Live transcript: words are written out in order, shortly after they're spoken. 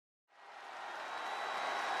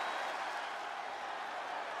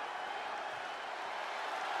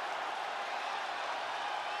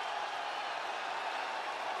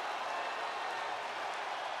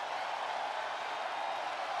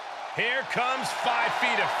Here comes 5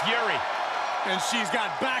 feet of fury. And she's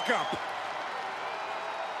got backup.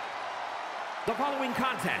 The following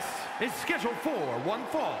contest is scheduled for one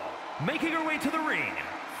fall. Making her way to the ring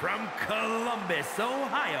from Columbus,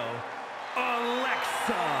 Ohio,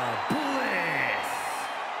 Alexa Bliss.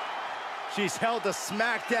 She's held the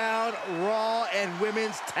SmackDown, Raw, and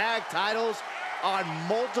Women's Tag titles on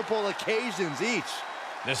multiple occasions each.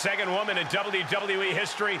 The second woman in WWE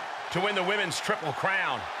history to win the Women's Triple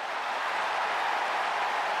Crown.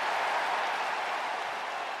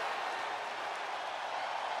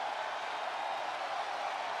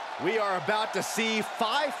 We are about to see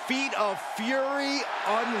 5 feet of fury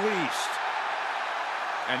unleashed.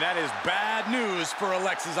 And that is bad news for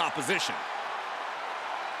Alexa's opposition.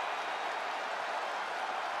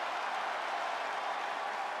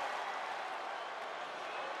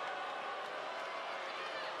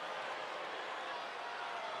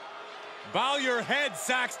 Bow your head,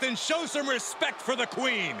 Saxton. Show some respect for the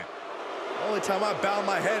Queen. The only time I bow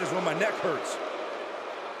my head is when my neck hurts.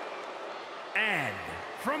 And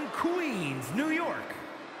from Queens, New York,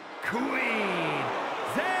 Queen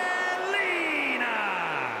Zelina.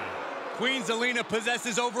 Queen Zelina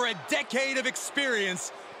possesses over a decade of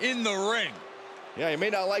experience in the ring. Yeah, you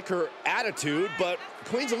may not like her attitude, but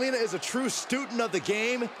Queen Zelina is a true student of the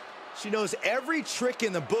game. She knows every trick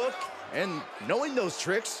in the book, and knowing those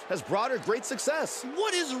tricks has brought her great success.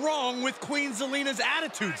 What is wrong with Queen Zelina's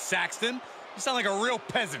attitude, Saxton? You sound like a real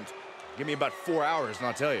peasant. Give me about 4 hours and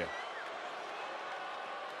I'll tell you.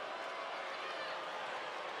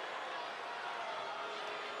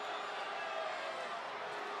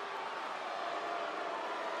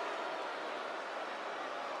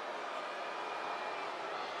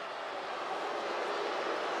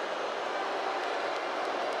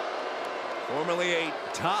 Formerly a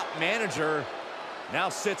top manager, now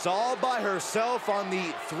sits all by herself on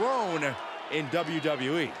the throne in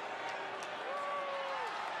WWE.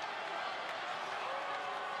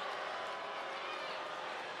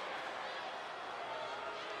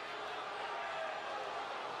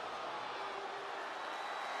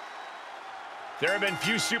 There have been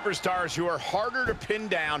few superstars who are harder to pin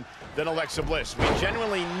down than Alexa Bliss. We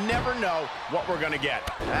genuinely never know what we're going to get.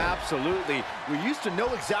 Absolutely. We used to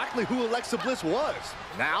know exactly who Alexa Bliss was.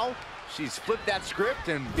 Now, she's flipped that script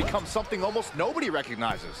and become something almost nobody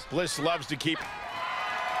recognizes. Bliss loves to keep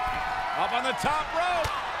up on the top rope.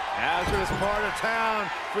 Hazardous part of town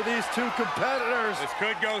for these two competitors. This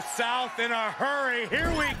could go south in a hurry. Here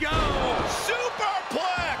we go.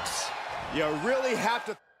 Superplex. You really have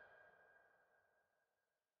to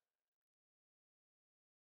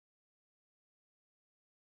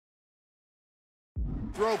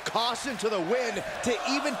throw caution to the wind to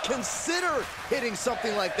even consider hitting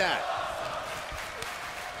something like that.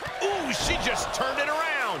 Ooh, she just turned it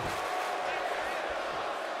around.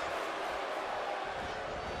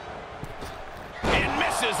 And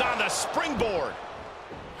misses on the springboard.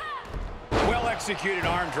 Well-executed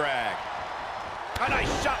arm drag. A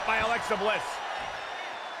nice shot by Alexa Bliss.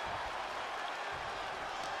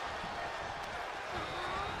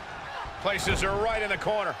 Places her right in the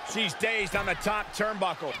corner. She's dazed on the top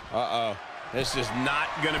turnbuckle. Uh-oh. This is not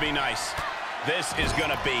going to be nice. This is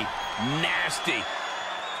going to be nasty.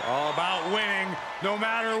 All about winning, no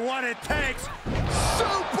matter what it takes.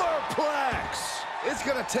 Superplex! It's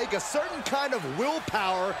going to take a certain kind of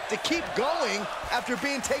willpower to keep going after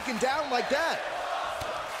being taken down like that.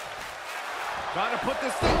 Trying to put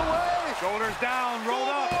this thing away. Shoulders down, rolled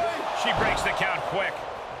up. She breaks the count quick.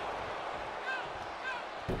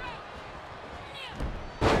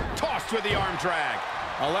 Tossed with the arm drag.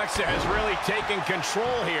 Alexa has really taken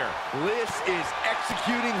control here. Bliss is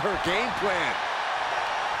executing her game plan.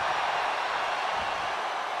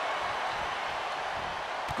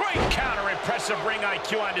 Great counter, impressive ring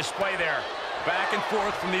IQ on display there. Back and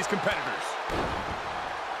forth from these competitors.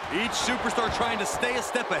 Each superstar trying to stay a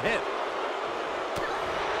step ahead.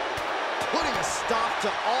 Putting a stop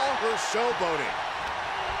to all her showboating.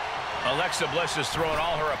 Alexa Bliss is throwing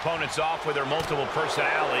all her opponents off with her multiple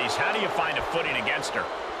personalities. How do you find a footing against her?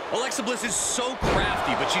 Alexa Bliss is so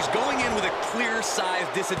crafty, but she's going in with a clear size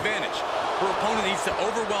disadvantage. Her opponent needs to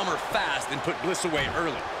overwhelm her fast and put Bliss away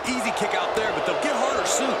early. Easy kick out there, but they'll get harder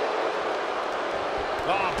soon.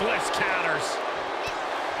 Oh, Bliss counters.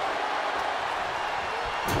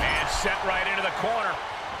 And set right into the corner.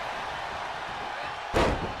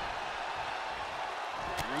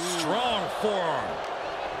 Strong forearm.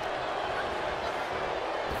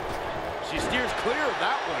 She steers clear of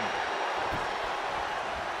that one.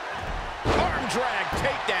 Arm drag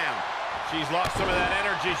takedown. She's lost some of that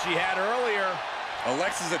energy she had earlier.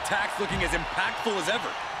 Alexa's attack's looking as impactful as ever.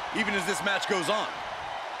 even as this match goes on.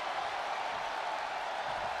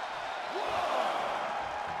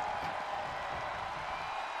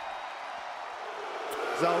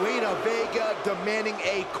 Zelina Vega demanding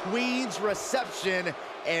a queen's reception,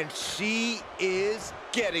 and she is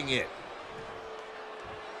getting it.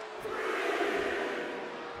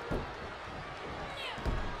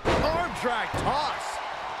 Arm drag toss.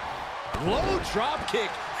 Low drop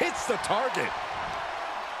kick hits the target.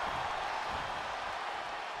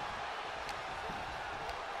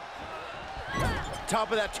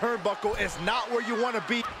 Top of that turnbuckle is not where you want to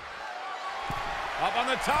be. Up on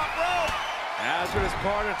the top rope. Hazardous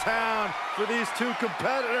part of town for these two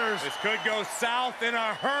competitors. This could go south in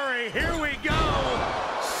a hurry. Here we go.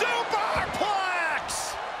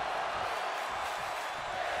 Superplex!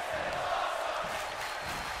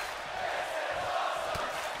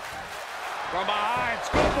 From behind,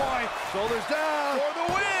 Schoolboy. Shoulders down. For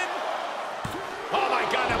the win. Oh, my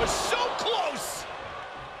God, that was so close.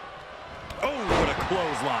 Oh, what a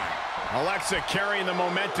clothesline. Alexa carrying the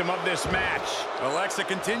momentum of this match. Alexa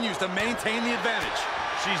continues to maintain the advantage.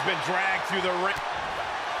 She's been dragged through the ring.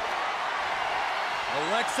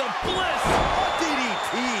 Alexa Bliss.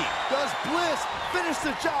 DDT. Does Bliss finish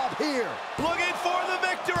the job here? Looking for the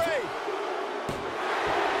victory.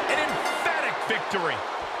 An emphatic victory.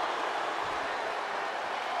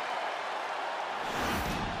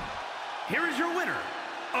 Here is your winner,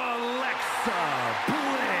 Alexa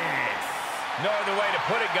Bliss. No other way to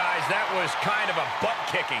put it, guys. That was kind of a butt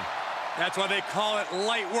kicking. That's why they call it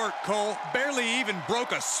light work, Cole. Barely even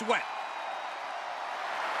broke a sweat.